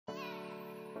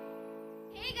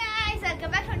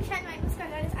welcome back to Understand Mindful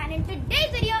Scholars, and in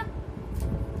today's video,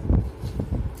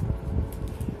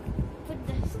 put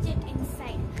the shit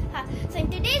inside. So in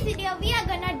today's video, we are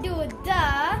gonna do the.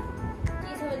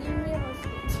 He's holding me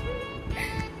hostage.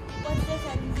 What's this?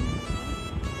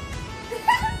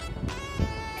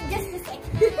 Just a sec.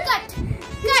 Cut.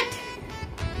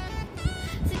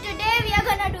 So today we are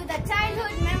gonna do the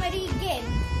childhood memory game.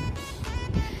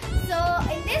 So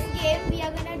in this game, we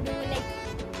are gonna do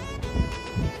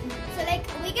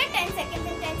we get 10 seconds.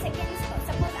 In 10 seconds,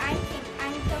 suppose I'm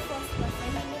the first person,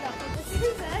 and the opposite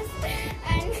scissors,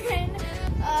 and then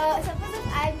suppose if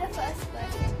I'm the first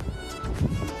person,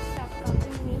 stop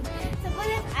copying me. Suppose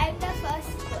if I'm the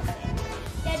first person,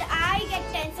 then I get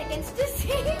 10 seconds to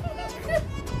sing.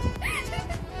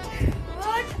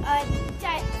 What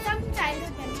some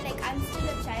childhood memory, like I'm still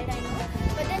a child, I know,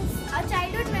 but then a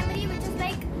childhood memory which is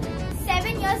like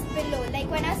 7 years below, like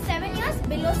when I was 7 years,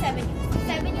 below 7 years.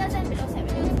 7 years and below 7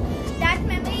 years. That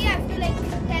memory I have to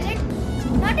tell it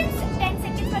not in 10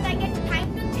 seconds, but I get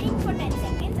time to think for 10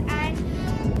 seconds, and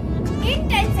in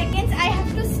 10 seconds I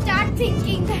have to start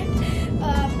thinking that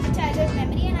childhood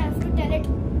memory, and I have to tell it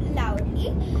loudly.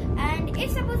 And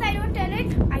if suppose I don't tell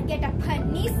it, I get a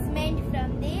punishment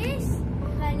from this.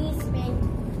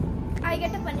 I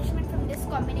get a punishment from this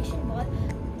combination ball.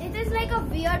 It is like a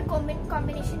weird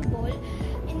combination ball.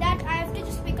 In that I have to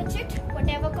just pick a chit,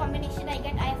 whatever combination I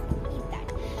get, I have to eat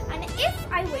that. And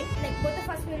if I win, like both of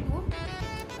us will do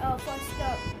first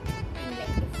thing,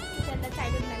 like to tell the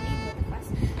childhood memory, both of us.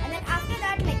 And then after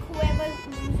that, like whoever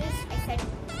loses, I said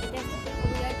they have to pick a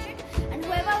weird chit, and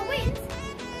whoever wins,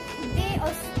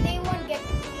 they won't get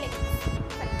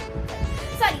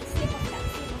slip of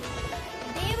tongue.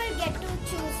 They will get to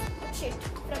choose a chit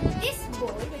from this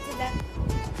bowl, which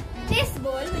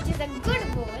is a good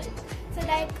bowl. So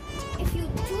like if you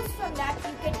choose from that,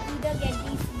 you can either get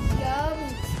these yummy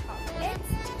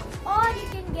chocolates or you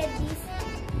can get these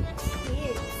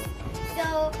chips. So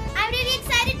I'm really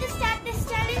excited to start this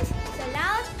challenge. So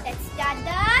now let's start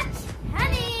the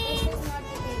challenge. This is not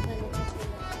the table, it's a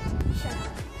pillow. Shut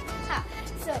up.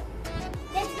 So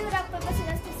let's do rock, paper,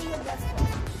 scissors to see who goes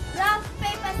first. Rock,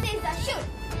 paper, scissors, shoot.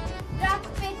 Rock,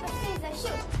 paper, scissors,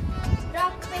 shoot.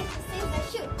 Rock, paper, scissors,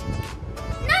 shoot.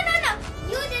 No.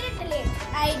 You did it late.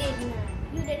 I did not.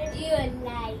 You did it. You are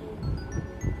lying.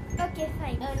 Okay,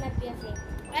 fine. Oh, not BFF. Wait.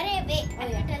 I have to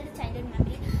tell the childhood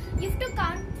memory. You have to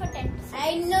count for 10 seconds. I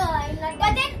know, I'm not.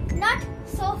 But then not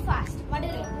so fast. What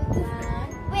is it?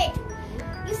 Wait.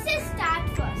 You say start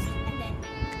first and then.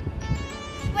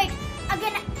 Wait.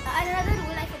 Again, another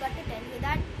rule I forgot to tell you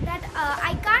that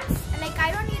I can't, like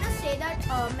I don't need to say that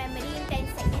memory in 10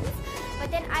 seconds.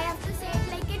 But then I have to say it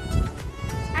like it.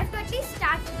 I have to at least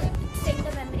start saying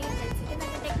the memory in 10 seconds. I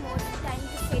can take more time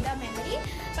to say the memory.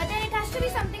 But then it has to be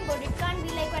something good. It can't be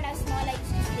like when I was small, I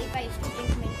used to sleep, I used to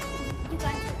drink milk. You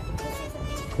can't say that. Just say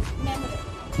something memorable.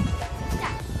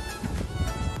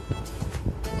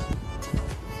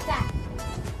 Start.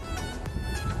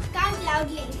 Count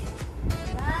loudly.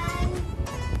 1,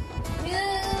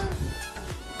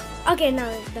 2. Okay, now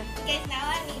it's done. Okay, now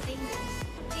I'm eating this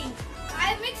thing.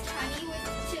 I mixed honey with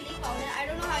chili powder. I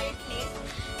don't know how it tastes.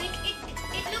 Like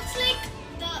it looks like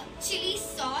the chili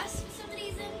sauce for some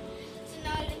reason. So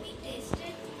now let me taste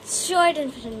it. Show it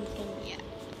in front of me.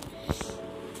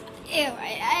 Yeah. Ew,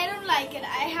 I don't like it.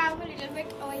 I have a little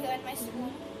bit over here in my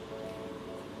spoon.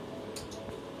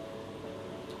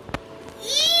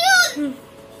 Ew!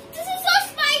 This is so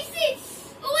spicy!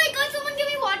 Oh my god, someone give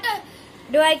me water!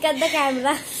 Do I cut the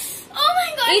camera? Oh my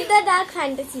god! Eat the dark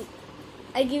fantasy.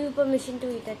 I give you permission to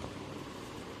eat it.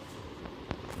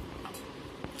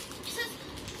 This is...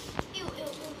 Ew.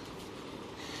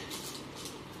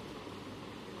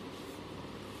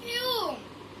 Ew!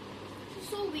 This is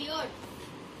so weird.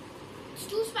 It's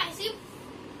too spicy,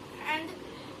 and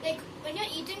like when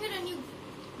you're eating it and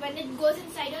when it goes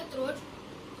inside your throat,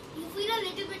 you feel a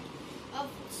little bit of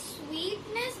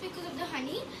sweetness because of the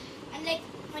honey, and like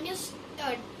when you're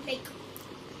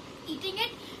eating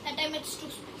it, that time it's too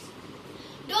spicy.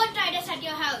 Don't try this at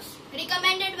your house.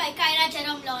 Recommended by Kyra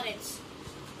Jerome Lawrence.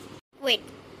 Wait.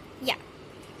 Yeah.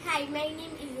 Hi, my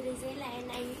name is Rizela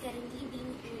and I'm currently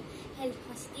being held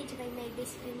hostage by my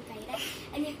best friend Kyra.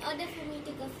 And in order for me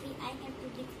to go free, I have to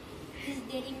dip this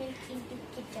dairy milk into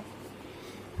ketchup.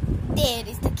 There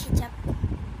is the ketchup.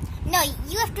 No,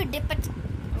 you have to dip it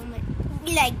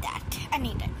like that and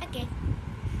eat it. Okay.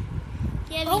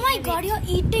 Here Oh my god, you're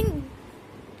eating.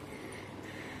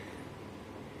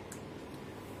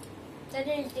 That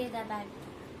didn't taste that bad.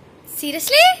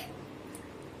 Seriously?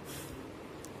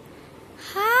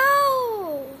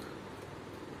 How?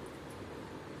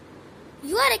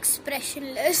 You are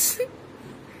expressionless.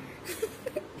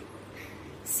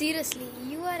 Seriously,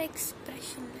 you are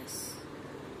expressionless.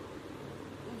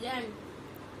 Done.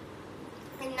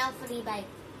 And now free bye.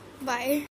 Bye.